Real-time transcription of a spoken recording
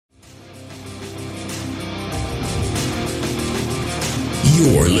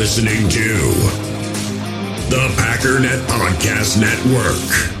You're listening to the Packernet Podcast Network.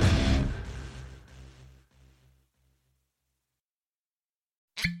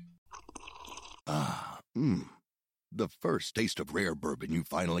 The first taste of rare bourbon you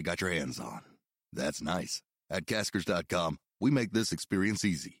finally got your hands on. That's nice. At Caskers.com, we make this experience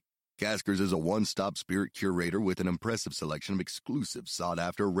easy. Caskers is a one-stop spirit curator with an impressive selection of exclusive,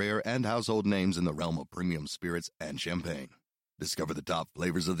 sought-after, rare, and household names in the realm of premium spirits and champagne. Discover the top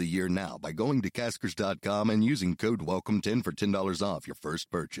flavors of the year now by going to Caskers.com and using code WELCOME10 for $10 off your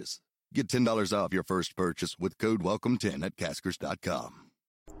first purchase. Get $10 off your first purchase with code WELCOME10 at Caskers.com.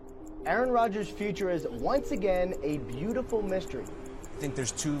 Aaron Rodgers' future is once again a beautiful mystery. I think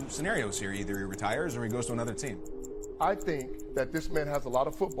there's two scenarios here. Either he retires or he goes to another team. I think that this man has a lot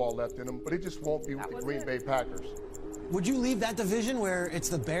of football left in him, but it just won't be with the Green Bay Packers. Would you leave that division where it's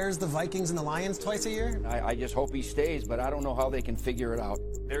the Bears, the Vikings, and the Lions twice a year? I just hope he stays, but I don't know how they can figure it out.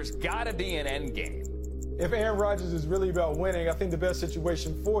 There's got to be an end game. If Aaron Rodgers is really about winning, I think the best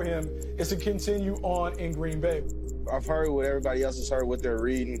situation for him is to continue on in Green Bay. I've heard what everybody else has heard, what they're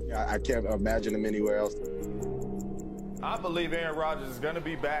reading. I can't imagine him anywhere else. I believe Aaron Rodgers is going to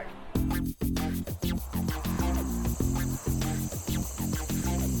be back.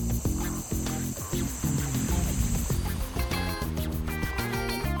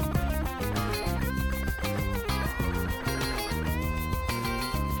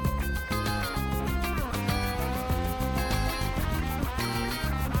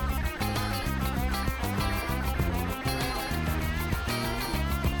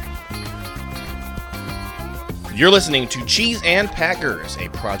 You're listening to Cheese and Packers, a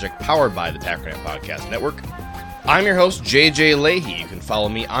project powered by the Packernet Podcast Network. I'm your host, JJ Leahy. You can follow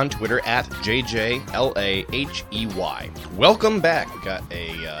me on Twitter at JJLAHEY. Welcome back. We got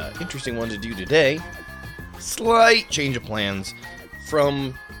a interesting one to do today. Slight change of plans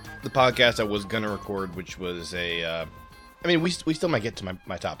from the podcast I was going to record, which was we still might get to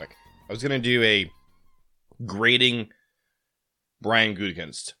my topic. I was going to do a grading Brian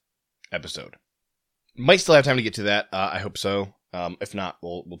Gutekunst episode. Might still have time to get to that. I hope so. If not,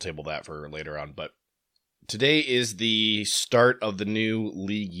 we'll table that for later on. But today is the start of the new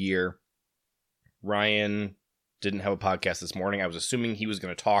league year. Ryan didn't have a podcast this morning. I was assuming he was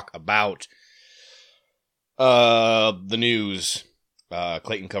going to talk about the news.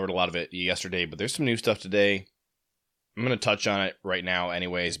 Clayton covered a lot of it yesterday, but there's some new stuff today. I'm going to touch on it right now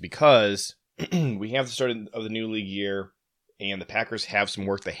anyways, because we have the start of the new league year, and the Packers have some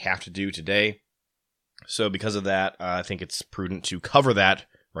work they have to do today. So because of that, I think it's prudent to cover that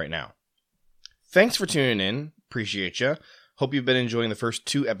right now. Thanks for tuning in. Appreciate you. Hope you've been enjoying the first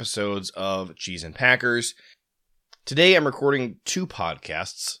two episodes of Cheese and Packers. Today I'm recording two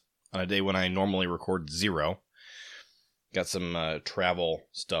podcasts on a day when I normally record zero. Got some travel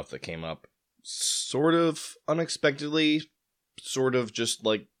stuff that came up sort of unexpectedly, sort of just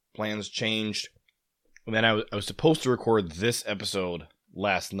like plans changed. And then I was supposed to record this episode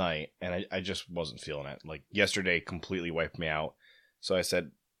last night, and I just wasn't feeling it. Like, yesterday completely wiped me out. So I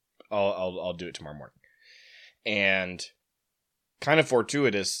said, I'll do it tomorrow morning. And kind of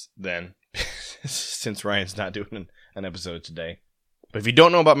fortuitous then, since Ryan's not doing an episode today. But if you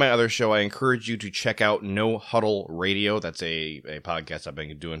don't know about my other show, I encourage you to check out No Huddle Radio. That's a podcast I've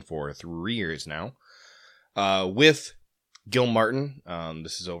been doing for 3 years now. With Gil Martin.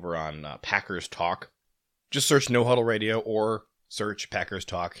 This is over on Packers Talk. Just search No Huddle Radio or search Packers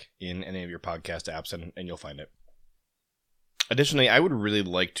Talk in any of your podcast apps, and you'll find it. Additionally, I would really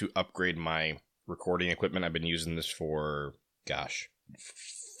like to upgrade my recording equipment. I've been using this for,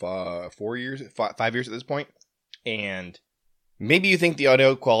 4 years, 5 years at this point. And maybe you think the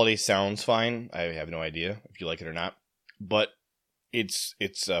audio quality sounds fine. I have no idea if you like it or not. But it's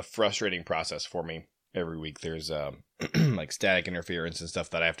a frustrating process for me every week. There's like static interference and stuff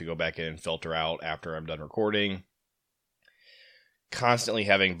that I have to go back in and filter out after I'm done recording. Constantly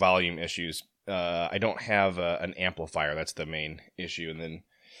having volume issues. I don't have an amplifier. That's the main issue. And then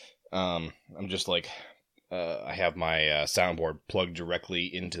I'm just like, I have my soundboard plugged directly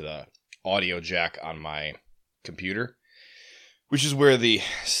into the audio jack on my computer, which is where the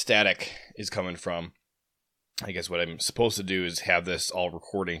static is coming from. I guess what I'm supposed to do is have this all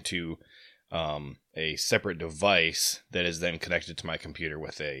recording to a separate device that is then connected to my computer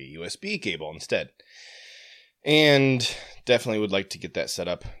with a USB cable instead. And definitely would like to get that set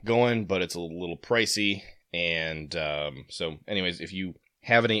up going, but it's a little pricey. And so anyways, if you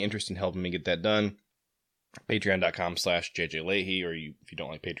have any interest in helping me get that done, patreon.com/JJLeahy, or if you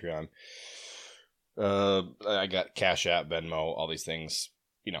don't like Patreon, I got Cash App, Venmo, all these things.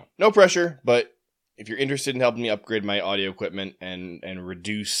 No pressure, but if you're interested in helping me upgrade my audio equipment and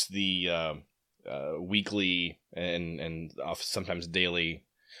reduce the weekly and sometimes daily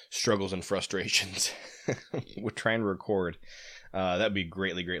struggles and frustrations with trying to record, that'd be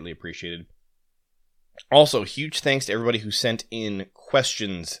greatly appreciated. Also, huge thanks to everybody who sent in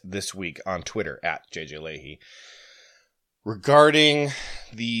questions this week on Twitter at JJ Leahy regarding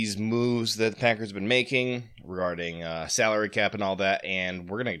these moves that the Packers have been making, regarding salary cap and all that. And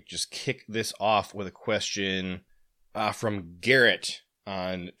we're going to just kick this off with a question from Garrett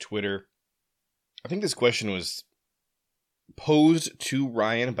on Twitter. I think this question was posed to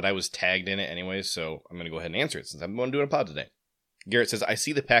Ryan, but I was tagged in it anyway, so I'm going to go ahead and answer it since I'm going to do it on pod today. Garrett says, I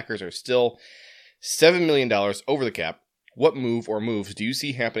see the Packers are still $7 million over the cap. What move or moves do you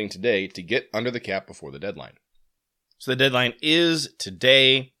see happening today to get under the cap before the deadline? So the deadline is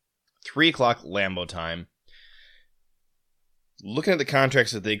today, 3 o'clock Lambeau time. Looking at the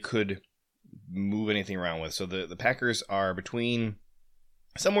contracts that they could move anything around with. So the Packers are between,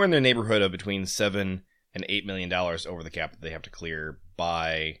 somewhere in their neighborhood of between $7 and $8 million over the cap that they have to clear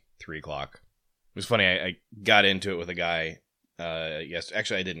by 3 o'clock. It was funny, I got into it with a guy,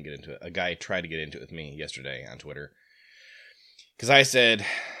 actually I didn't get into it. A guy tried to get into it with me yesterday on Twitter. Because I said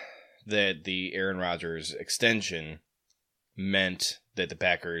that the Aaron Rodgers extension meant that the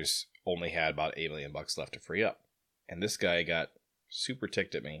Packers only had about $8 million left to free up. And this guy got super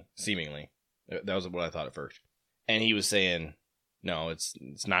ticked at me, seemingly. That was what I thought at first. And he was saying, no, it's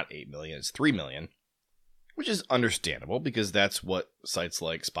not $8 million, it's $3 million. Which is understandable because that's what sites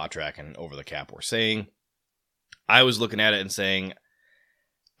like SpotTrack and Over the Cap were saying. I was looking at it and saying,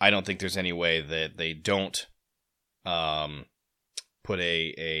 I don't think there's any way that they don't put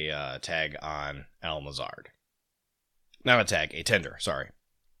a tag on Allen Lazard. Not a tag, a tender, sorry.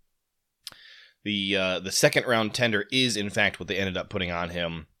 The second round tender is in fact what they ended up putting on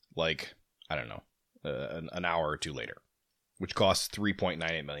him, like, I don't know, an hour or two later, which costs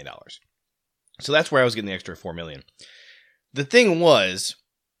 $3.98 million. So that's where I was getting the extra $4 million. The thing was,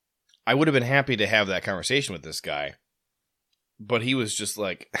 I would have been happy to have that conversation with this guy, but he was just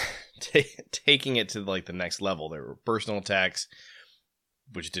like taking it to like the next level. There were personal attacks,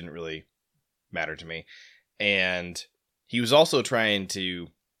 which didn't really matter to me. And he was also trying to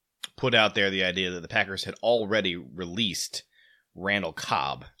put out there the idea that the Packers had already released Randall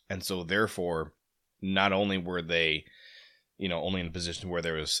Cobb. And so therefore, not only were they, only in a position where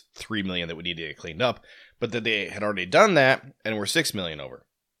there was $3 million that would need to get cleaned up, but that they had already done that and were $6 million over.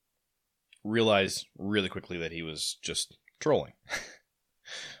 Realized really quickly that he was just trolling.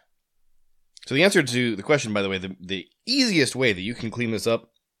 So the answer to the question, by the way, the easiest way that you can clean this up,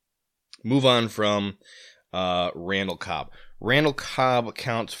 move on from Randall Cobb. Randall Cobb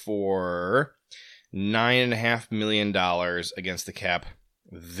accounts for $9.5 million against the cap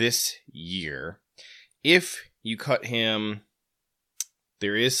this year. If you cut him,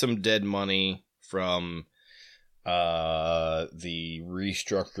 there is some dead money from the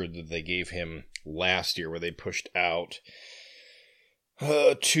restructure that they gave him last year, where they pushed out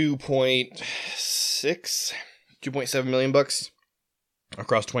 $2.7 million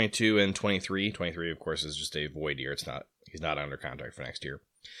across 22 and 23. 23, of course, is just a void year. He's not under contract for next year.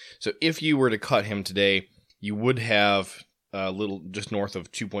 So if you were to cut him today, you would have a little just north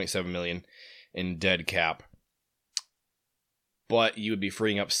of $2.7 million in dead cap, but you would be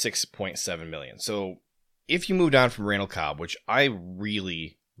freeing up $6.7 million. So if you moved on from Randall Cobb, which I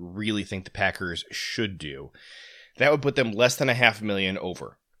really think the Packers should do, that would put them less than $500,000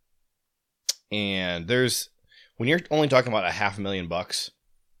 over. And when you're only talking about $500,000,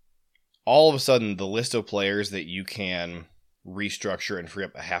 all of a sudden the list of players that you can restructure and free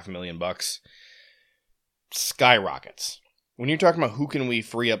up $500,000 skyrockets. When you're talking about who can we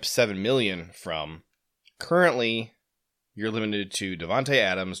free up $7 million from, currently you're limited to Davante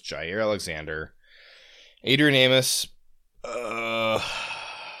Adams, Jair Alexander, Adrian Amos,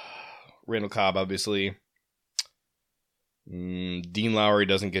 Randall Cobb, obviously. Dean Lowry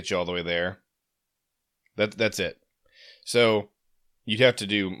doesn't get you all the way there. That's it. So you'd have to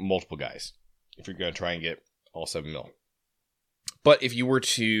do multiple guys if you're going to try and get all $7 million. But if you were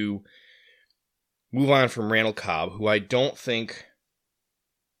to move on from Randall Cobb, who I don't think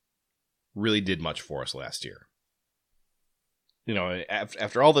really did much for us last year.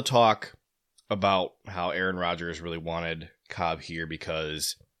 After all the talk about how Aaron Rodgers really wanted Cobb here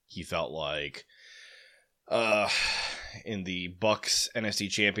because he felt like in the Bucs NFC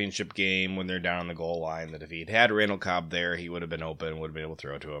Championship game when they're down on the goal line, that if he'd had Randall Cobb there, he would have been open, would have been able to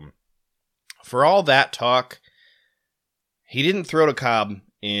throw to him. For all that talk, he didn't throw to Cobb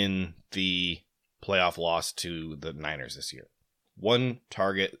in the playoff loss to the Niners this year. One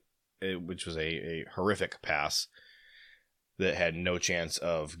target which was a horrific pass that had no chance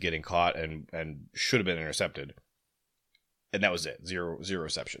of getting caught and should have been intercepted. And that was it. Zero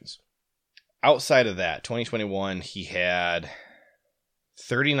receptions. Outside of that, 2021, he had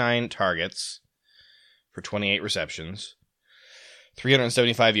 39 targets for 28 receptions,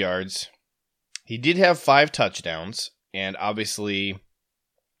 375 yards. He did have 5 touchdowns, and obviously,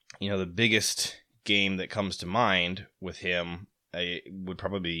 the biggest game that comes to mind with him would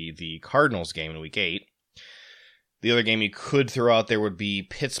probably be the Cardinals game in Week 8. The other game you could throw out there would be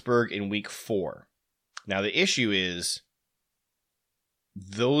Pittsburgh in Week 4. Now, the issue is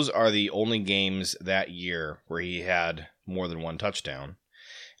those are the only games that year where he had more than 1 touchdown.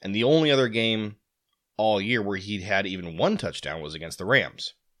 And the only other game all year where he'd had even 1 touchdown was against the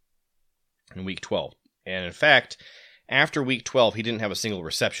Rams in Week 12. And in fact, after Week 12, he didn't have a single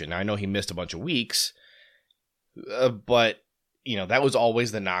reception. Now, I know he missed a bunch of weeks, but that was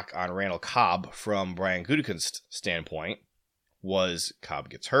always the knock on Randall Cobb from Brian Gutekunst's standpoint, was Cobb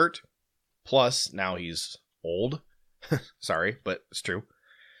gets hurt, plus now he's old. Sorry, but it's true.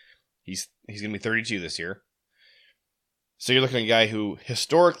 He's going to be 32 this year. So you're looking at a guy who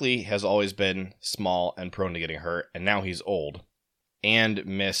historically has always been small and prone to getting hurt, and now he's old and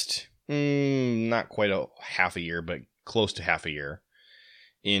missed not quite a half a year, but close to half a year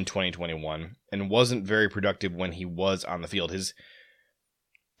in 2021, and wasn't very productive when he was on the field. His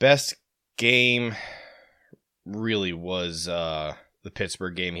best game really was the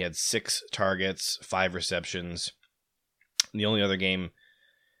Pittsburgh game. He had 6 targets, 5 receptions. The only other game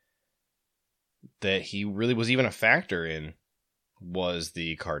that he really was even a factor in was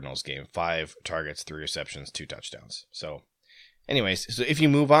the Cardinals game. 5 targets, 3 receptions, 2 touchdowns. So anyways, so if you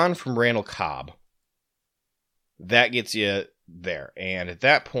move on from Randall Cobb, that gets you there. And at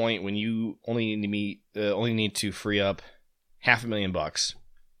that point, when you only need to free up $500,000,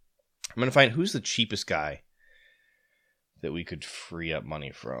 I'm going to find who's the cheapest guy that we could free up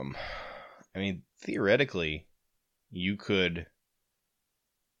money from. I mean, theoretically, you could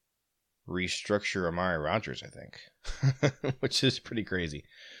restructure Amari Rodgers, I think, which is pretty crazy.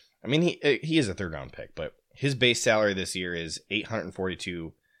 I mean, he is a 3rd-round pick, but his base salary this year is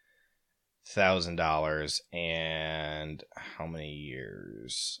 $842,000, and how many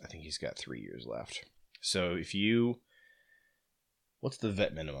years? I think he's got 3 years left. So what's the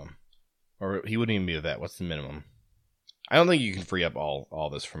vet minimum? Or he wouldn't even be a vet. What's the minimum? I don't think you can free up all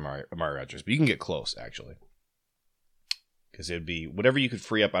this from Amari Rodgers, but you can get close, actually. Because it'd be whatever you could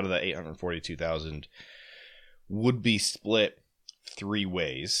free up out of that $842,000 would be split 3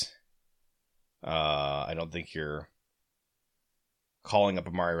 ways. I don't think you're calling up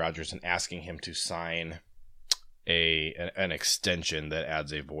Amari Rodgers and asking him to sign an extension that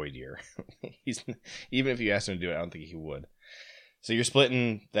adds a void year. Even if you asked him to do it, I don't think he would. So you're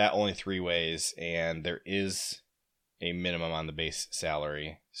splitting that only 3 ways, and there is a minimum on the base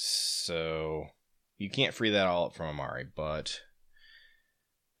salary. So you can't free that all up from Amari, but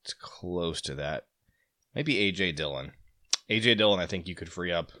it's close to that. Maybe A.J. Dillon. A.J. Dillon, I think you could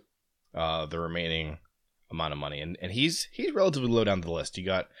free up the remaining amount of money. And he's relatively low down the list. You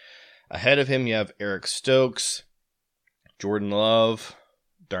got ahead of him, you have Eric Stokes, Jordan Love,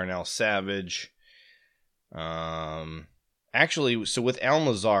 Darnell Savage. Actually, so with Allen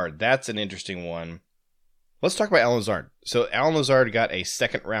Lazard, that's an interesting one. Let's talk about Allen Lazard. So Allen Lazard got a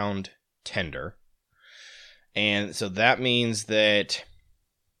 2nd-round tender. And so that means that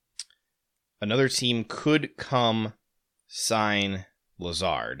another team could come sign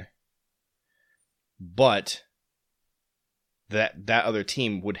Lazard, but that other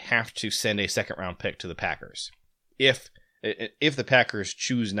team would have to send a 2nd-round pick to the Packers if the Packers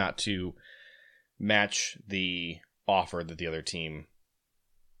choose not to match the offer that the other team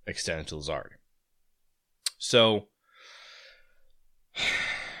extended to Lazard. So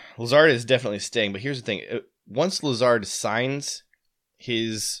Lazard is definitely staying, but here's the thing. Once Lazard signs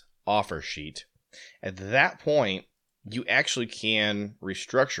his offer sheet, at that point, you actually can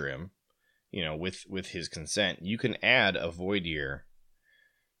restructure him, with his consent. You can add a void year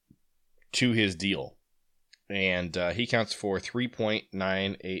to his deal. And he counts for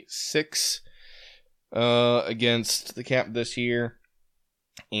 3.986 against the cap this year.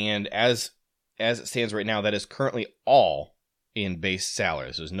 And as it stands right now, that is currently all in base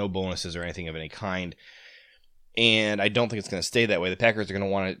salaries. There's no bonuses or anything of any kind. And I don't think it's going to stay that way. The Packers are going to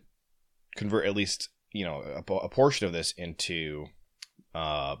want to convert at least, a portion of this into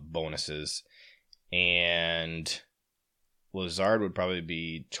bonuses. And Lazard would probably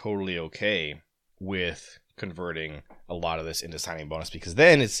be totally okay with converting a lot of this into signing bonus, because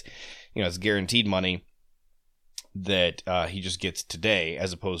then it's guaranteed money. that he just gets today,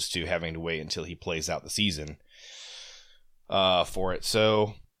 as opposed to having to wait until he plays out the season for it.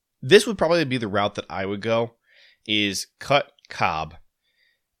 So this would probably be the route that I would go, is cut Cobb,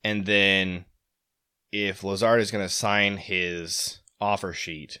 and then if Lazard is going to sign his offer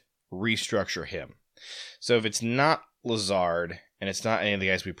sheet, restructure him. So if it's not Lazard, and it's not any of the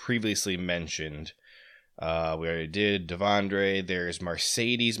guys we previously mentioned, we already did Devondre, there's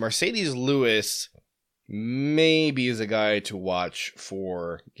Mercedes. Mercedes Lewis maybe is a guy to watch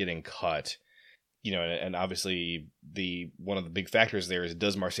for getting cut. You know, and obviously one of the big factors there is,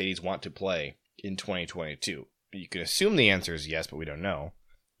 does Mercedes want to play in 2022? You can assume the answer is yes, but we don't know.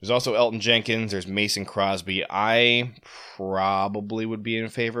 There's also Elton Jenkins. There's Mason Crosby. I probably would be in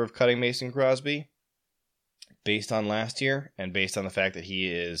favor of cutting Mason Crosby based on last year and based on the fact that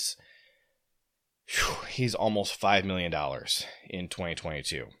he's almost $5 million in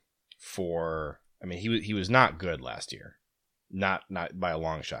 2022 he was not good last year. Not by a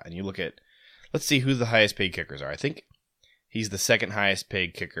long shot. And you look at, let's see who the highest paid kickers are. I think he's the second highest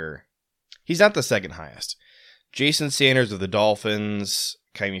paid kicker. He's not the second highest. Jason Sanders of the Dolphins,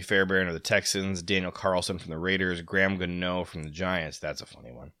 Kaimi Fairbairn of the Texans, Daniel Carlson from the Raiders, Graham Gano from the Giants. That's a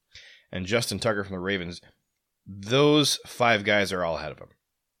funny one. And Justin Tucker from the Ravens. Those 5 guys are all ahead of him.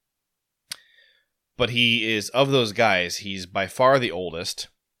 But he is, of those guys, he's by far the oldest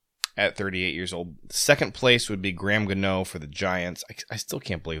at 38 years old. Second place would be Graham Gano for the Giants. I still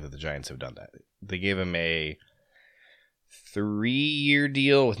can't believe that the Giants have done that. They gave him a 3-year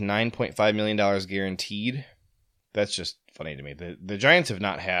deal with $9.5 million guaranteed. That's just funny to me. The Giants have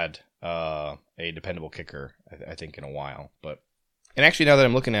not had a dependable kicker, I think, in a while. And actually, now that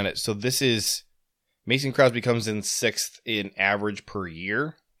I'm looking at it, so this is, Mason Crosby comes in 6th in average per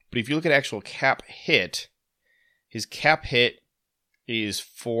year. But if you look at actual cap hit, his cap hit is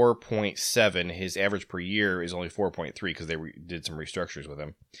 4.7. His average per year is only 4.3 because they did some restructures with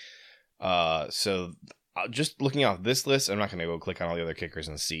him. So just looking off this list, I'm not going to go click on all the other kickers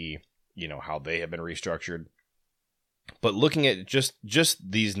and see, how they have been restructured. But looking at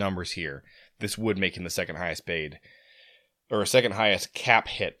just these numbers here, this would make him the second highest paid, or second highest cap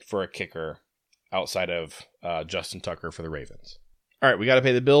hit for a kicker outside of Justin Tucker for the Ravens. All right, we got to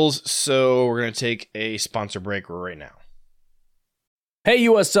pay the bills, so we're going to take a sponsor break right now. Hey,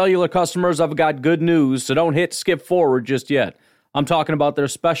 U.S. Cellular customers, I've got good news, so don't hit skip forward just yet. I'm talking about their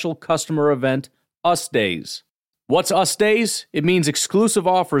special customer event, Us Days. What's Us Days? It means exclusive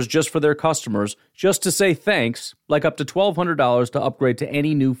offers just for their customers, just to say thanks, like up to $1,200 to upgrade to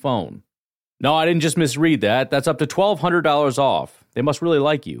any new phone. No, I didn't just misread that. That's up to $1,200 off. They must really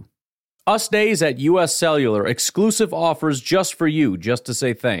like you. Us Days at U.S. Cellular, exclusive offers just for you, just to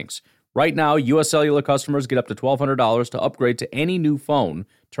say thanks. Right now, U.S. Cellular customers get up to $1,200 to upgrade to any new phone.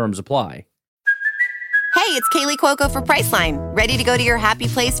 Terms apply. Hey, it's Kaylee Cuoco for Priceline. Ready to go to your happy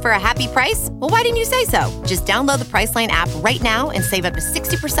place for a happy price? Well, why didn't you say so? Just download the Priceline app right now and save up to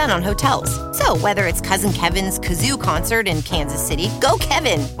 60% on hotels. So whether it's Cousin Kevin's Kazoo Concert in Kansas City, go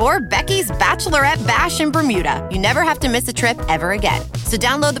Kevin, or Becky's Bachelorette Bash in Bermuda, you never have to miss a trip ever again. So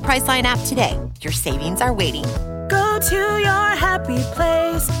download the Priceline app today. Your savings are waiting. Go to your happy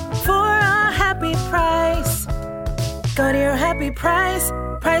place for a happy price. Go to your happy price,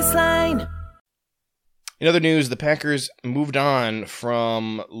 Priceline. In other news, the Packers moved on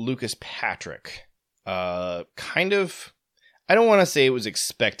from Lucas Patrick. I don't want to say it was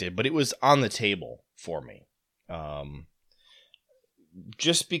expected, but it was on the table for me.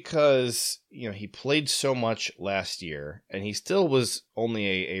 Just because, he played so much last year, and he still was only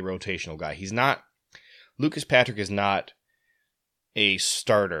a rotational guy. Lucas Patrick is not a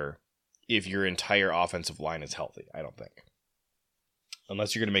starter if your entire offensive line is healthy, I don't think.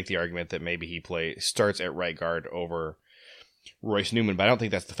 Unless you're going to make the argument that maybe he starts at right guard over Royce Newman, but I don't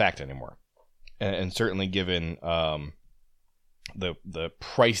think that's the fact anymore. And certainly given the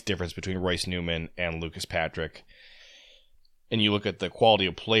price difference between Royce Newman and Lucas Patrick, and you look at the quality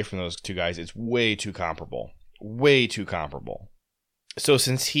of play from those two guys, it's way too comparable. Way too comparable. So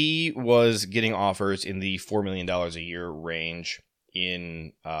since he was getting offers in the $4 million a year range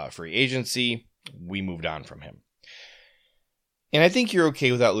in free agency, we moved on from him. And I think you're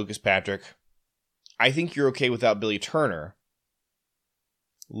okay without Lucas Patrick. I think you're okay without Billy Turner.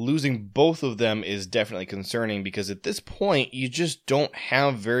 Losing both of them is definitely concerning because at this point, you just don't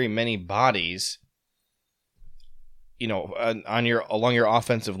have very many bodies, along your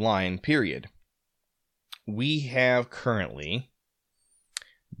offensive line, period. We have currently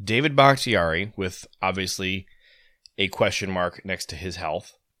David Bakhtiari with obviously a question mark next to his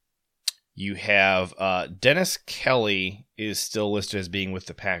health. You have Dennis Kelly is still listed as being with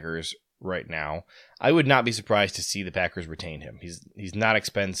the Packers right now. I would not be surprised to see the Packers retain him. He's not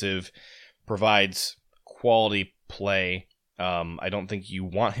expensive, provides quality play. I don't think you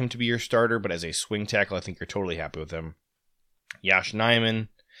want him to be your starter, but as a swing tackle, I think you're totally happy with him. Yosh Nijman,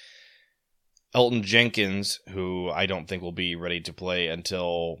 Elgton Jenkins, who I don't think will be ready to play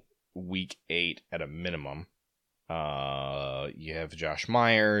until week 8 at a minimum. You have Josh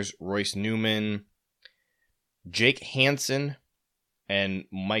Myers, Royce Newman, Jake Hansen, and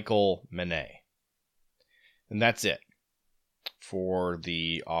Michael Manet. And that's it for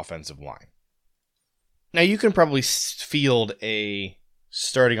the offensive line. Now, you can probably field a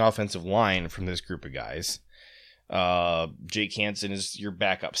starting offensive line from this group of guys. Jake Hansen is your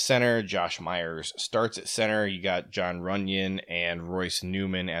backup center. Josh Myers starts at center. You got John Runyon and Royce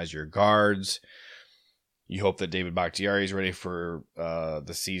Newman as your guards. You hope that David Bakhtiari is ready for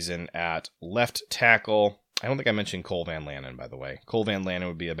the season at left tackle. I don't think I mentioned Cole Van Lanen, by the way. Cole Van Lanen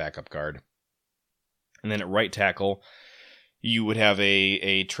would be a backup guard. And then at right tackle, you would have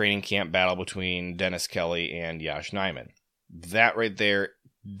a training camp battle between Dennis Kelly and Yosh Nijman. That right there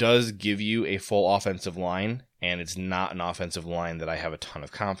does give you a full offensive line, and it's not an offensive line that I have a ton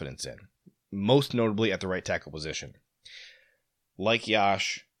of confidence in. Most notably at the right tackle position. Like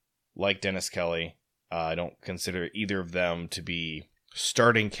Yosh, like Dennis Kelly, I don't consider either of them to be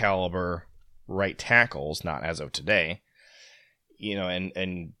starting caliber right tackles, not as of today. You know,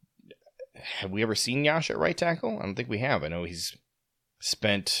 and have we ever seen Yosh at right tackle? I don't think we have. I know he's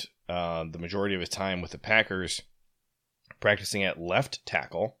spent the majority of his time with the Packers practicing at left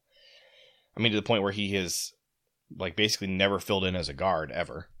tackle. I mean, to the point where he has basically never filled in as a guard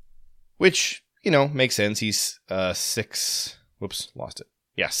ever, which, makes sense. He's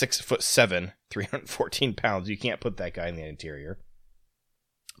 6'7", 314 pounds. You can't put that guy in the interior.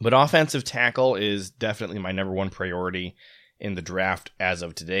 But offensive tackle is definitely my number one priority in the draft as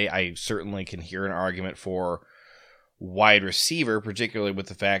of today. I certainly can hear an argument for wide receiver, particularly with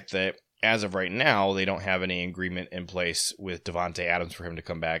the fact that as of right now, they don't have any agreement in place with Devontae Adams for him to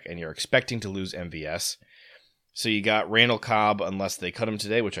come back, and you're expecting to lose MVS. So you got Randall Cobb, unless they cut him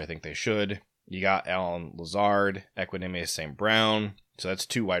today, which I think they should. You got Allen Lazard, Equanimeous St. Brown. So that's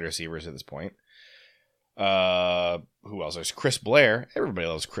 2 wide receivers at this point. Who else? There's Chris Blair. Everybody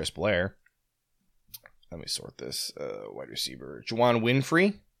loves Chris Blair. Let me sort this. Wide receiver. Juwan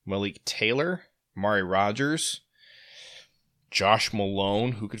Winfrey, Malik Taylor, Amari Rodgers, Josh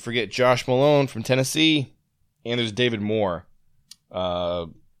Malone. Who could forget Josh Malone from Tennessee? And there's David Moore.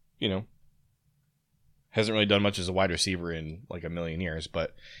 Hasn't really done much as a wide receiver in like a million years,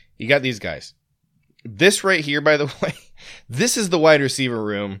 but you got these guys. This right here, by the way, this is the wide receiver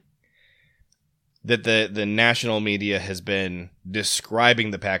room that the national media has been describing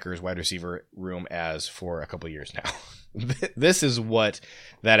the Packers wide receiver room as for a couple of years now. This is what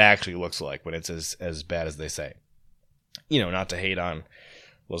that actually looks like when it's as bad as they say. Not to hate on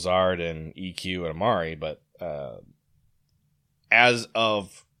Lazard and EQ and Amari, but as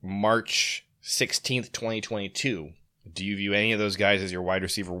of March 16th, 2022, do you view any of those guys as your wide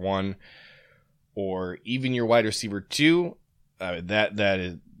receiver 1 or even your wide receiver 2? That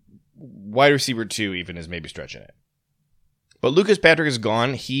is wide receiver 2 even is maybe stretching it. But Lucas Patrick is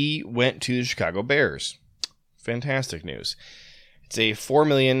gone. He went to the Chicago Bears. Fantastic news. It's a $4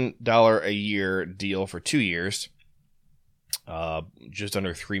 million a year deal for 2 years. Just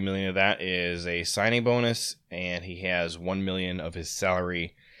under $3 million of that is a signing bonus, and he has $1 million of his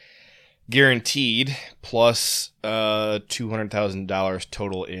salary guaranteed, plus $200,000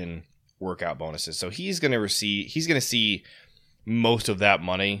 total in workout bonuses. So he's going to see most of that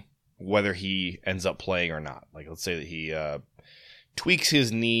money, whether he ends up playing or not. Like, let's say that he tweaks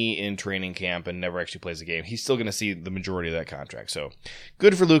his knee in training camp and never actually plays a game. He's still going to see the majority of that contract. So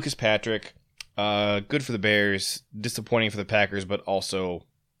good for Lucas Patrick. Good for the Bears. Disappointing for the Packers, but also,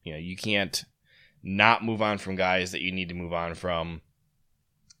 you can't not move on from guys that you need to move on from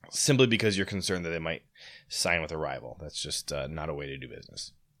simply because you're concerned that they might sign with a rival. That's just not a way to do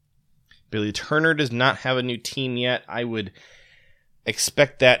business. Billy Turner does not have a new team yet. I would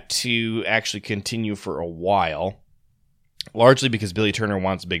expect that to actually continue for a while, largely because Billy Turner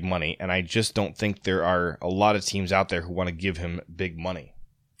wants big money, and I just don't think there are a lot of teams out there who want to give him big money.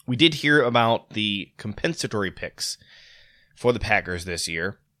 We did hear about the compensatory picks for the Packers this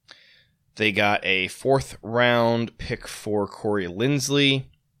year. They got a 4th round pick for Corey Linsley.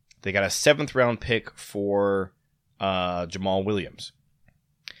 They got a 7th round pick for Jamal Williams.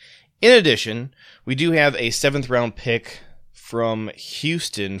 In addition, we do have a 7th round pick from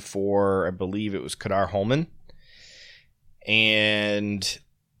Houston for, I believe it was Kadar Holman. And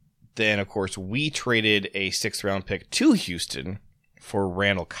then, of course, we traded a 6th round pick to Houston for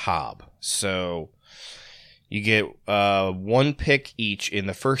Randall Cobb. So you get 1 pick each in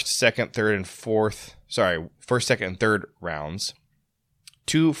the first, second, and third rounds,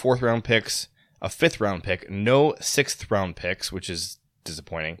 2 fourth-round picks, a fifth-round pick, no sixth-round picks, which is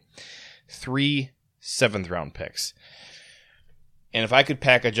disappointing, 3 seventh-round picks. And if I could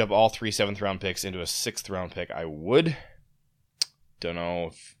package up all 3 seventh-round picks into a sixth-round pick, I would. Don't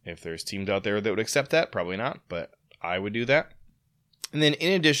know if there's teams out there that would accept that. Probably not, but I would do that. And then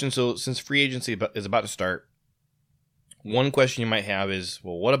in addition, so since free agency is about to start, one question you might have is,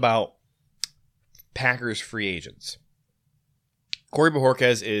 well, what about Packers free agents? Corey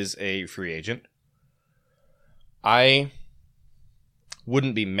Bojorquez is a free agent. I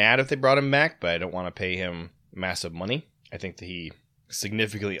wouldn't be mad if they brought him back, but I don't want to pay him massive money. I think that he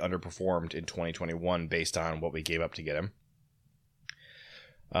significantly underperformed in 2021 based on what we gave up to get him.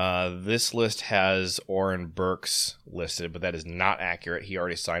 This list has Oren Burks listed, but that is not accurate. He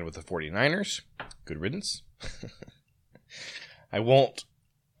already signed with the 49ers. Good riddance. I will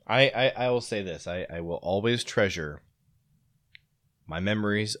say this. I will always treasure my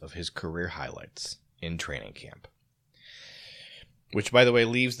memories of his career highlights in training camp. Which, by the way,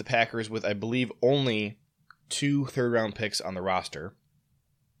 leaves the Packers with, I believe, only 2 third-round picks on the roster.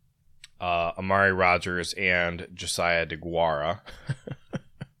 Amari Rodgers and Josiah DeGuara.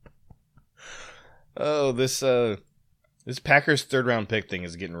 Oh, this Packers third-round pick thing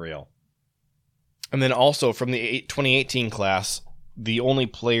is getting real. And then also, from the 2018 class, the only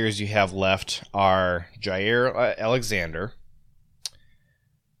players you have left are Jair Alexander,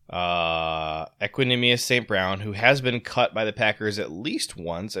 Equanimeous St. Brown, who has been cut by the Packers at least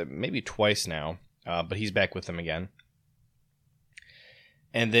once, maybe twice now, but he's back with them again.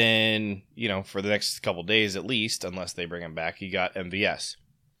 And then, for the next couple days at least, unless they bring him back, you got MVS.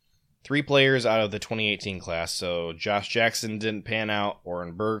 3 players out of the 2018 class, so Josh Jackson didn't pan out,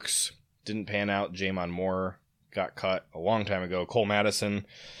 Oren Burks didn't pan out, Jamon Moore got cut a long time ago, Cole Madison,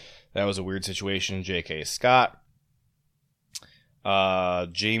 that was a weird situation, J.K. Scott,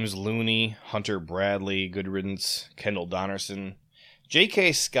 James Looney, Hunter Bradley, good riddance, Kendall Donnerson.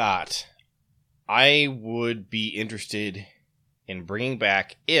 J.K. Scott, I would be interested in bringing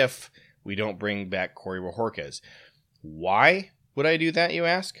back if we don't bring back Corey Bojorquez. Why would I do that, you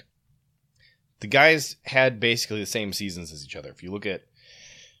ask? The guys had basically the same seasons as each other. If you look at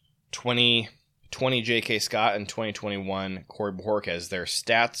 2020 J.K. Scott and 2021 Corey Bojorquez, their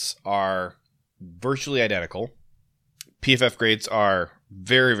stats are virtually identical. PFF grades are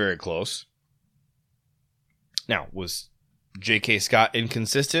very, very close. Now, was J.K. Scott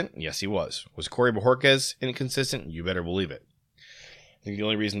inconsistent? Yes, he was. Was Corey Bojorquez inconsistent? You better believe it. I think the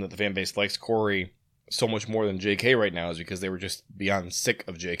only reason that the fan base likes Corey so much more than J.K. right now is because they were just beyond sick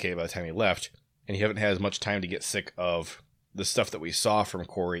of J.K. by the time he left, and you haven't had as much time to get sick of the stuff that we saw from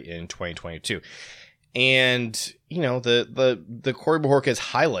Corey in 2022. And, the Corey Bojorquez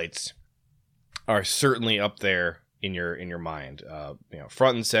highlights are certainly up there in your mind.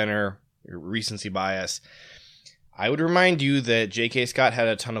 Front and center, your recency bias. I would remind you that J.K. Scott had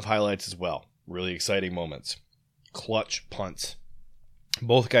a ton of highlights as well. Really exciting moments. Clutch punts.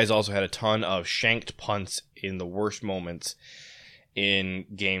 Both guys also had a ton of shanked punts in the worst moments in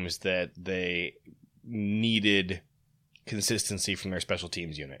games that they needed consistency from their special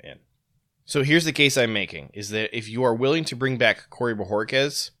teams unit in. So here's the case I'm making, is that if you are willing to bring back Corey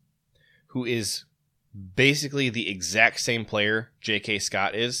Bojorquez, who is basically the exact same player J.K.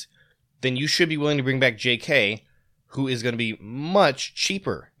 Scott is, then you should be willing to bring back J.K., who is going to be much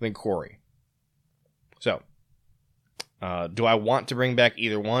cheaper than Corey. So, do I want to bring back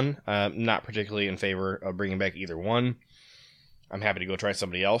either one? Not particularly in favor of bringing back either one. I'm happy to go try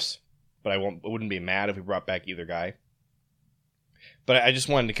somebody else, but I wouldn't be mad if we brought back either guy. But I just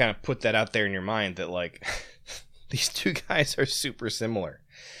wanted to kind of put that out there in your mind that, these two guys are super similar.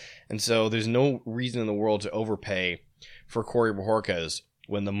 And so there's no reason in the world to overpay for Corey Bojorquez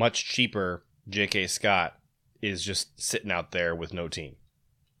when the much cheaper J.K. Scott is just sitting out there with no team.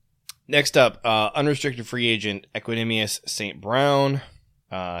 Next up, unrestricted free agent Equanimeous St. Brown.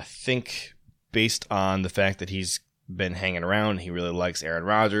 I think based on the fact that he's been hanging around, he really likes Aaron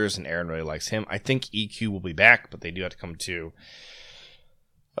Rodgers, and Aaron really likes him. I think EQ will be back, but they do have to come to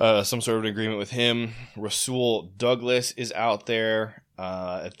some sort of an agreement with him. Rasul Douglas is out there.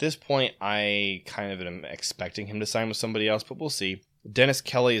 At this point, I kind of am expecting him to sign with somebody else, but we'll see. Dennis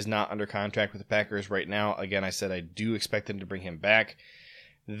Kelly is not under contract with the Packers right now. Again, I said I do expect them to bring him back.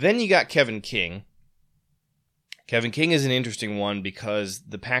 Then you got Kevin King. Kevin King is an interesting one because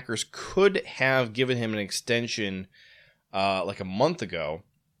the Packers could have given him an extension like a month ago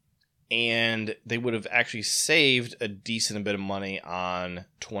and they would have actually saved a decent bit of money on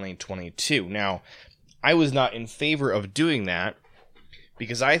 2022. Now, I was not in favor of doing that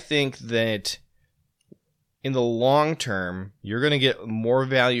because I think that in the long term, you're going to get more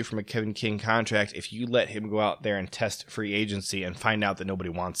value from a Kevin King contract if you let him go out there and test free agency and find out that nobody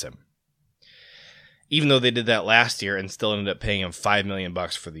wants him. Even though they did that last year and still ended up paying him $5 million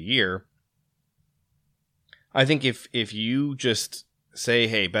for the year, I think if you just say,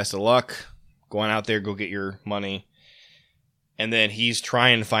 hey, best of luck, go on out there, go get your money, and then he's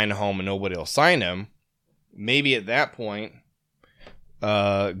trying to find a home and nobody will sign him, maybe at that point,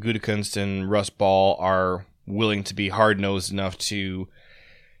 Gutekunst and Russ Ball are willing to be hard-nosed enough to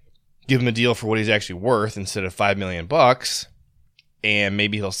give him a deal for what he's actually worth instead of $5 million, and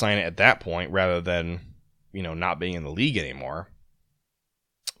maybe he'll sign it at that point rather than, not being in the league anymore.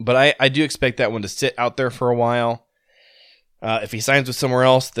 But I do expect that one to sit out there for a while. If he signs with somewhere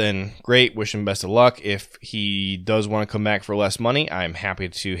else, then great. Wish him best of luck. If he does want to come back for less money, I'm happy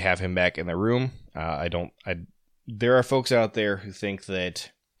to have him back in the room. There are folks out there who think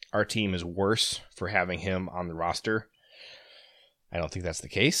that our team is worse for having him on the roster. I don't think that's the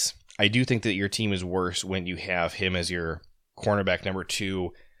case. I do think that your team is worse when you have him as your cornerback number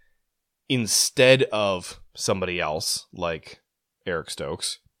 2 instead of somebody else like Eric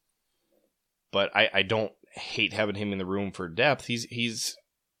Stokes. But I don't hate having him in the room for depth. He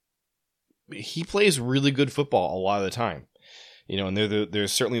plays really good football a lot of the time. And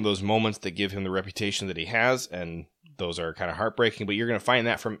there's certainly those moments that give him the reputation that he has, and those are kind of heartbreaking, but you're going to find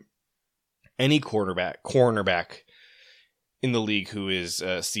that from any cornerback in the league who is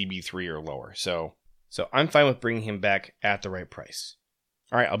CB3 or lower. So I'm fine with bringing him back at the right price.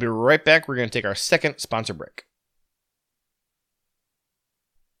 All right, I'll be right back. We're going to take our second sponsor break.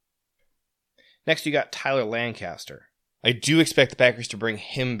 Next, you got Tyler Lancaster. I do expect the Packers to bring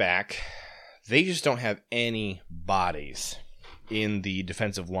him back. They just don't have any bodies in the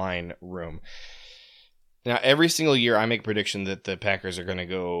defensive line room. Now, every single year I make a prediction that the Packers are going to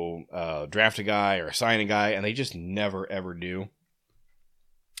go draft a guy or sign a guy, and they just never, ever do.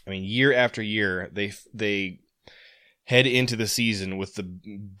 I mean, year after year, they head into the season with the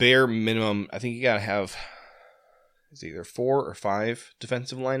bare minimum. I think you got to have it's either 4 or 5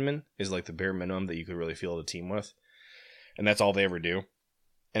 defensive linemen is like the bare minimum that you could really field a team with. And that's all they ever do.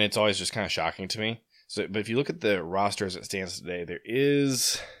 And it's always just kind of shocking to me. But if you look at the roster as it stands today, there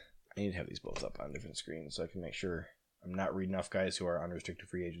is... I need to have these both up on different screens so I can make sure I'm not reading off guys who are unrestricted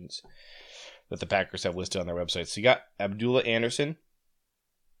free agents that the Packers have listed on their website. So you got Abdullah Anderson,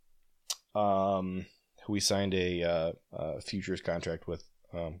 who we signed a futures contract with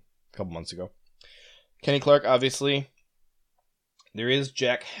a couple months ago. Kenny Clark, obviously. There is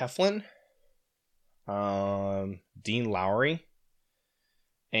Jack Heflin, Dean Lowry,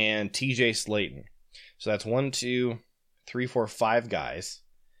 and TJ Slayton. So that's 1, 2, 3, 4, 5 guys.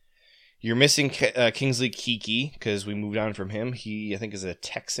 You're missing Kingsley Keke because we moved on from him. He, I think, is a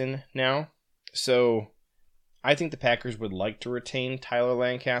Texan now. So I think the Packers would like to retain Tyler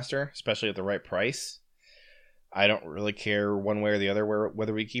Lancaster, especially at the right price. I don't really care one way or the other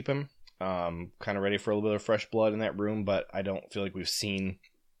whether we keep him. Kind of ready for a little bit of fresh blood in that room, but I don't feel like we've seen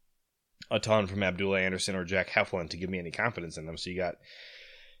a ton from Abdullah Anderson or Jack Heflin to give me any confidence in them. So you got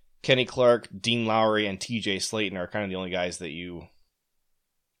Kenny Clark, Dean Lowry, and TJ Slayton are kind of the only guys that you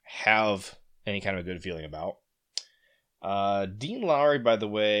have any kind of a good feeling about. Dean Lowry, by the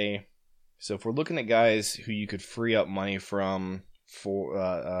way, so if we're looking at guys who you could free up money from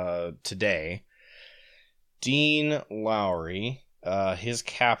for today, Dean Lowry, his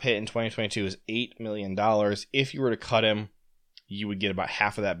cap hit in 2022 is $8 million. If you were to cut him, you would get about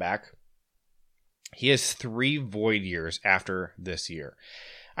half of that back. He has 3 void years after this year.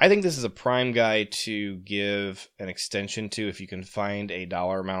 I think this is a prime guy to give an extension to if you can find a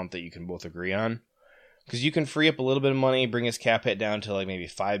dollar amount that you can both agree on. Because you can free up a little bit of money, bring his cap hit down to like maybe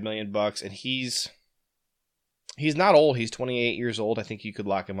 $5 million, and he's not old. He's 28 years old. I think you could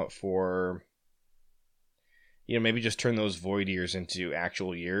lock him up for, maybe just turn those void years into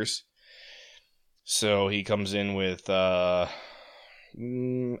actual years. So he comes in with average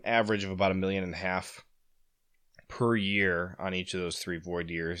of about $1.5 million per year on each of those 3 void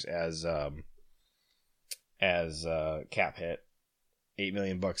years as cap hit. $8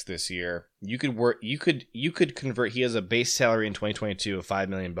 million this year. You could convert. He has a base salary in 2022 of $5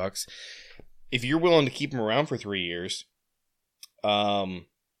 million. If you're willing to keep him around for 3 years,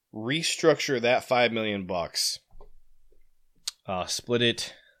 restructure that $5 million. Split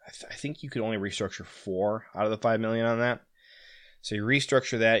it. I think you could only restructure 4 out of the $5 million on that. So you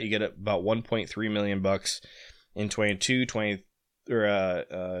restructure that, you get about $1.3 million in 22,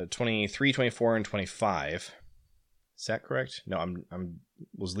 23, 24, and 25. Is that correct? No, I'm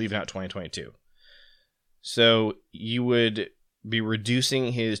was leaving out 2022. So you would be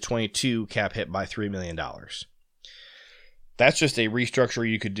reducing his 22 cap hit by $3 million. That's just a restructure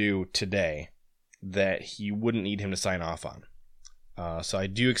you could do today that you wouldn't need him to sign off on. So I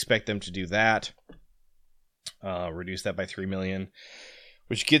do expect them to do that. Reduce that by $3 million,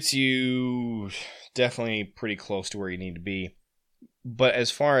 which gets you definitely pretty close to where you need to be. But as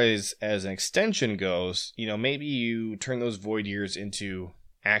far as an extension goes, maybe you turn those void years into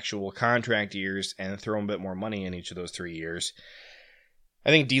actual contract years and throw him a bit more money in each of those 3 years. I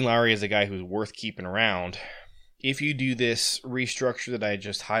think Dean Lowry is a guy who's worth keeping around. If you do this restructure that I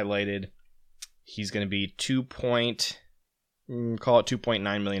just highlighted, he's going to be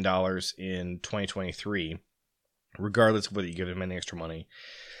 $2.9 million in 2023, regardless of whether you give him any extra money.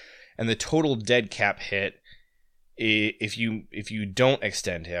 And the total dead cap hit, if you don't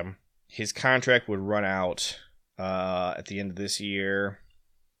extend him, his contract would run out at the end of this year,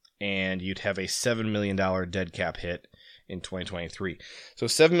 and you'd have a $7 million dead cap hit in 2023. So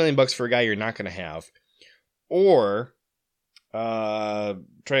 $7 million for a guy you're not going to have. Or trying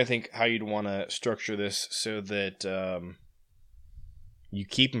to think how you'd want to structure this so that you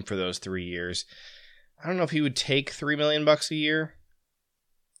keep him for those 3 years. I don't know if he would take $3 million a year,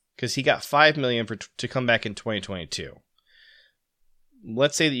 because he got $5 million to come back in 2022.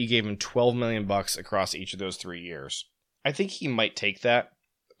 Let's say that you gave him $12 million across each of those 3 years. I think he might take that,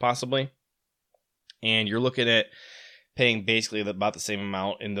 possibly. And you're looking at paying basically about the same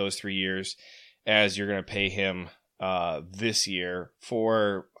amount in those 3 years as you're going to pay him this year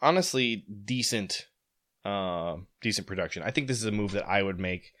for, honestly, decent production. I think this is a move that I would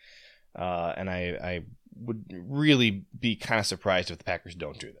make, and I would really be kind of surprised if the Packers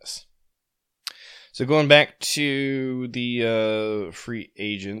don't do this. So going back to the free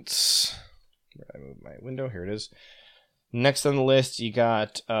agents, where did I move my window? Here it is. Next on the list, you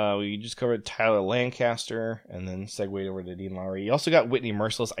got, we just covered Tyler Lancaster, and then segued over to Dean Lowry. You also got Whitney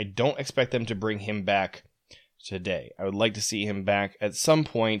Mercilus. I don't expect them to bring him back today. I would like to see him back at some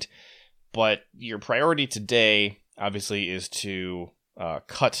point, but your priority today, obviously, is to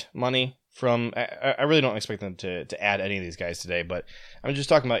cut money from... I really don't expect them to add any of these guys today, but I'm just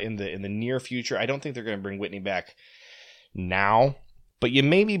talking about in the near future. I don't think they're going to bring Whitney back now, but you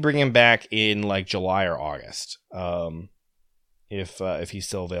maybe bring him back in like July or August. If he's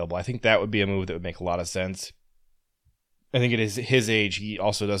still available. I think that would be a move that would make a lot of sense. I think at his age, he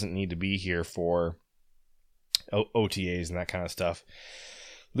also doesn't need to be here for OTAs and that kind of stuff.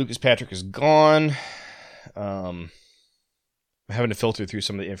 Lucas Patrick is gone. I'm having to filter through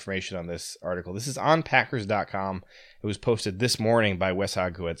some of the information on this article. This is on Packers.com. It was posted this morning by Wes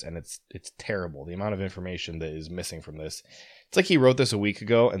Hodkiewicz, and it's terrible. The amount of information that is missing from this. It's like he wrote this a week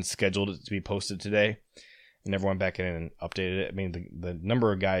ago and scheduled it to be posted today. And never went back in and updated it. I mean, the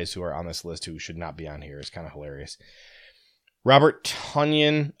number of guys who are on this list who should not be on here is kind of hilarious. Robert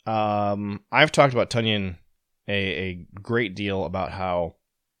Tonyan. I've talked about Tonyan a great deal about how,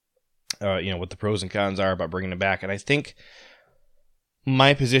 what the pros and cons are about bringing him back. And I think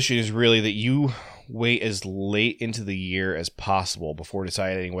my position is really that you wait as late into the year as possible before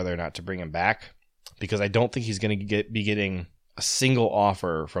deciding whether or not to bring him back. Because I don't think he's going to be getting a single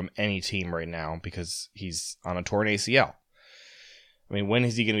offer from any team right now because he's on a torn ACL. I mean, when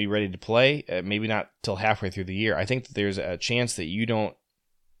is he going to be ready to play? Maybe not till halfway through the year. I think that there's a chance that you don't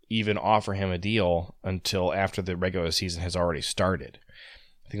even offer him a deal until after the regular season has already started.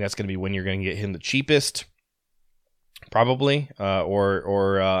 I think that's going to be when you're going to get him the cheapest, probably.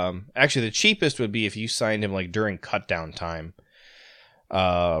 Actually, the cheapest would be if you signed him like during cutdown time.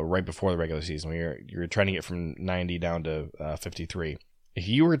 Right before the regular season, when you're trying to get from 90 down to 53. If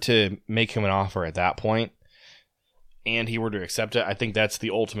you were to make him an offer at that point, and he were to accept it, I think that's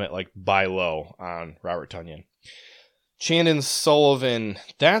the ultimate like buy low on Robert Tonyan. Chandon Sullivan,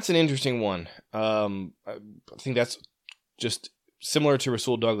 that's an interesting one. I think that's just similar to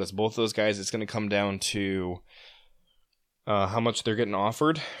Rasul Douglas. Both of those guys, it's going to come down to how much they're getting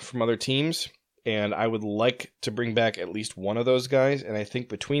offered from other teams. And I would like to bring back at least one of those guys. And I think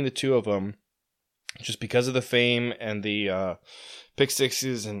between the two of them, just because of the fame and the pick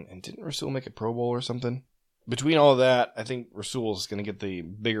sixes, and didn't Rasul make a Pro Bowl or something? Between all of that, I think Rasul is going to get the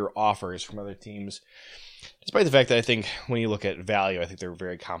bigger offers from other teams. Despite the fact that I think when you look at value, I think they're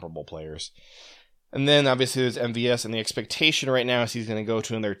very comparable players. And then obviously there's MVS, and the expectation right now is he's going to go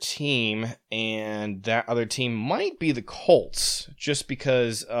to another team. And that other team might be the Colts, just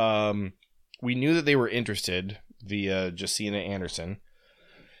because... we knew that they were interested via Jacina Anderson,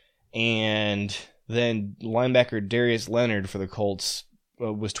 and Then linebacker Darius Leonard for the Colts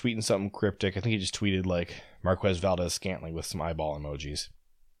was tweeting something cryptic. I think he just tweeted like Marquez Valdez-Scantling with some eyeball emojis.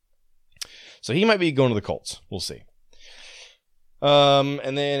 So he might be going to the Colts. We'll see.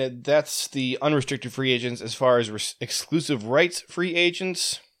 And then that's the unrestricted free agents. As far as exclusive rights free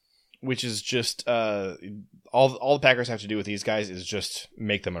agents, which is just all the Packers have to do with these guys is just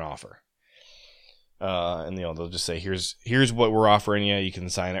make them an offer. And they'll just say, here's what we're offering you. You can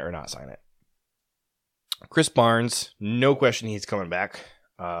sign it or not sign it. Chris Barnes, no question he's coming back.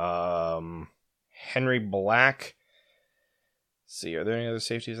 Henry Black. Let's see, are there any other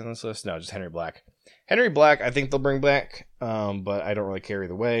safeties on this list? No, just Henry Black. Henry Black, I think they'll bring back, but I don't really care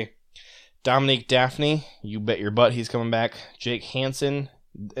either way. Dominique Daphne, you bet your butt he's coming back. Jake Hansen.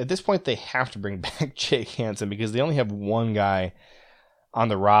 At this point, they have to bring back Jake Hansen because they only have one guy on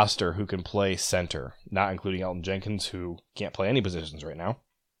the roster who can play center, not including Elton Jenkins, who can't play any positions right now.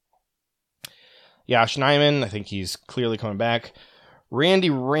 Josh Nijman, I think he's clearly coming back. Randy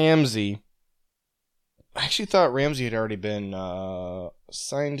Ramsey. I actually thought Ramsey had already been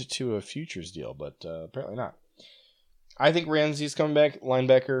signed to a futures deal, but apparently not. I think Ramsey's coming back,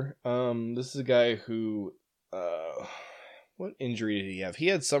 linebacker. This is a guy who... what injury did he have? He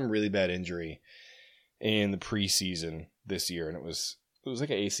had some really bad injury in the preseason this year, and it was like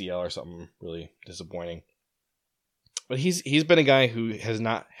an ACL or something really disappointing. But he's been a guy who has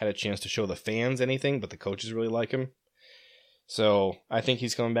not had a chance to show the fans anything, but the coaches really like him. So I think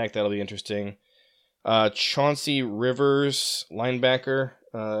he's coming back. That'll be interesting. Chauncey Rivers, linebacker,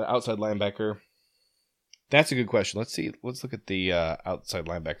 outside linebacker. That's a good question. Let's see. Let's look at the outside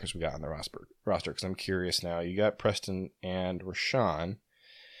linebackers we got on the roster because I'm curious now. You got Preston and Rashawn.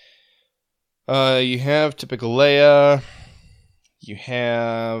 You have Tipikalea. You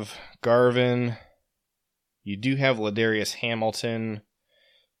have Garvin. You do have Ladarius Hamilton,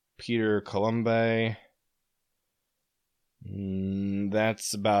 Peter Colombe.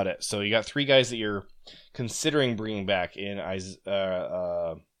 That's about it. So you got three guys that you're considering bringing back in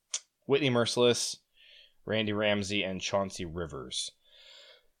Whitney Merciless, Randy Ramsey, and Chauncey Rivers.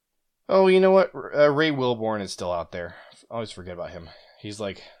 Oh, you know what? Ray Wilborn is still out there. I always forget about him. He's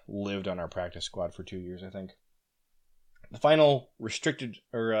like lived on our practice squad for 2 years, I think. The final restricted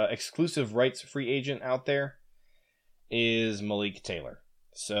or exclusive rights free agent out there is Malik Taylor.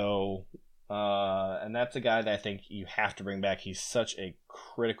 So, and that's a guy that I think you have to bring back. He's such a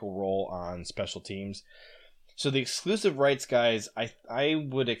critical role on special teams. So the exclusive rights guys, I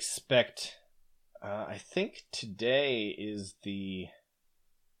would expect. I think today is the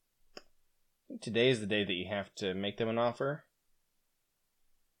day that you have to make them an offer.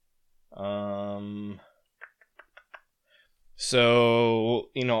 So,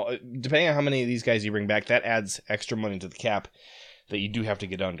 depending on how many of these guys you bring back, that adds extra money to the cap that you do have to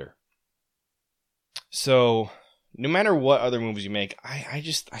get under. So, no matter what other moves you make, I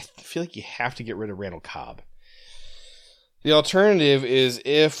feel like you have to get rid of Randall Cobb. The alternative is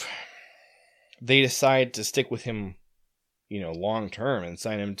if they decide to stick with him, long term and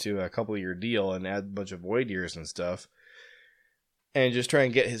sign him to a couple-year deal and add a bunch of void years and stuff, and just try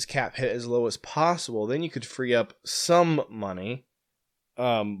and get his cap hit as low as possible, then you could free up some money.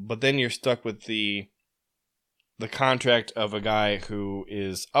 But then you're stuck with the contract of a guy who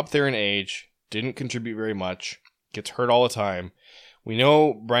is up there in age, didn't contribute very much, gets hurt all the time. We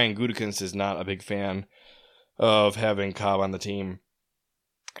know Brian Gutekunst is not a big fan of having Cobb on the team.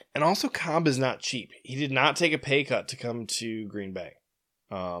 And also Cobb is not cheap. He did not take a pay cut to come to Green Bay.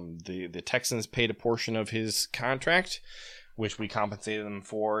 The Texans paid a portion of his contract, which we compensated them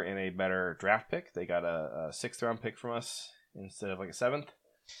for in a better draft pick. They got a 6th round pick from us instead of like a 7th.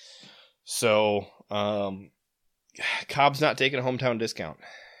 So, Cobb's not taking a hometown discount.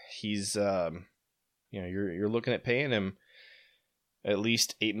 He's, you're looking at paying him at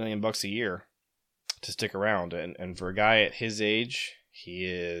least $8 million a year to stick around. And for a guy at his age, he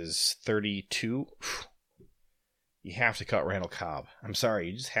is 32. You have to cut Randall Cobb. I'm sorry,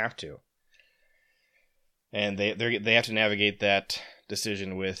 you just have to. And they have to navigate that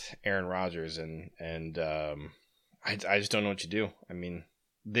decision with Aaron Rodgers, and I just don't know what you do. I mean,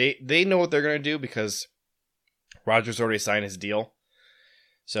 they know what they're gonna do because Rodgers already signed his deal,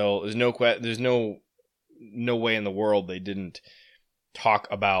 so there's no way in the world they didn't talk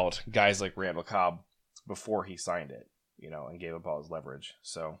about guys like Randall Cobb before he signed it, and gave up all his leverage.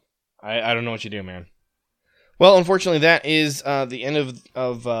 So I don't know what you do, man. Well, unfortunately, that is the end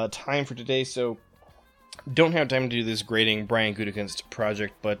of time for today. So. Don't have time to do this grading Brian Gutekunst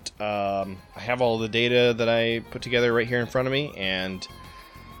project, but I have all the data that I put together right here in front of me, and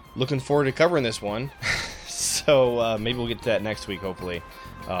looking forward to covering this one. So maybe we'll get to that next week, hopefully.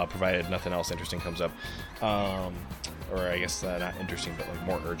 provided nothing else interesting comes up. Or I guess not interesting, but like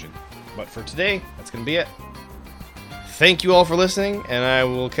more urgent. But for today, that's going to be it. Thank you all for listening, and I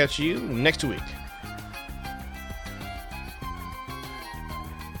will catch you next week.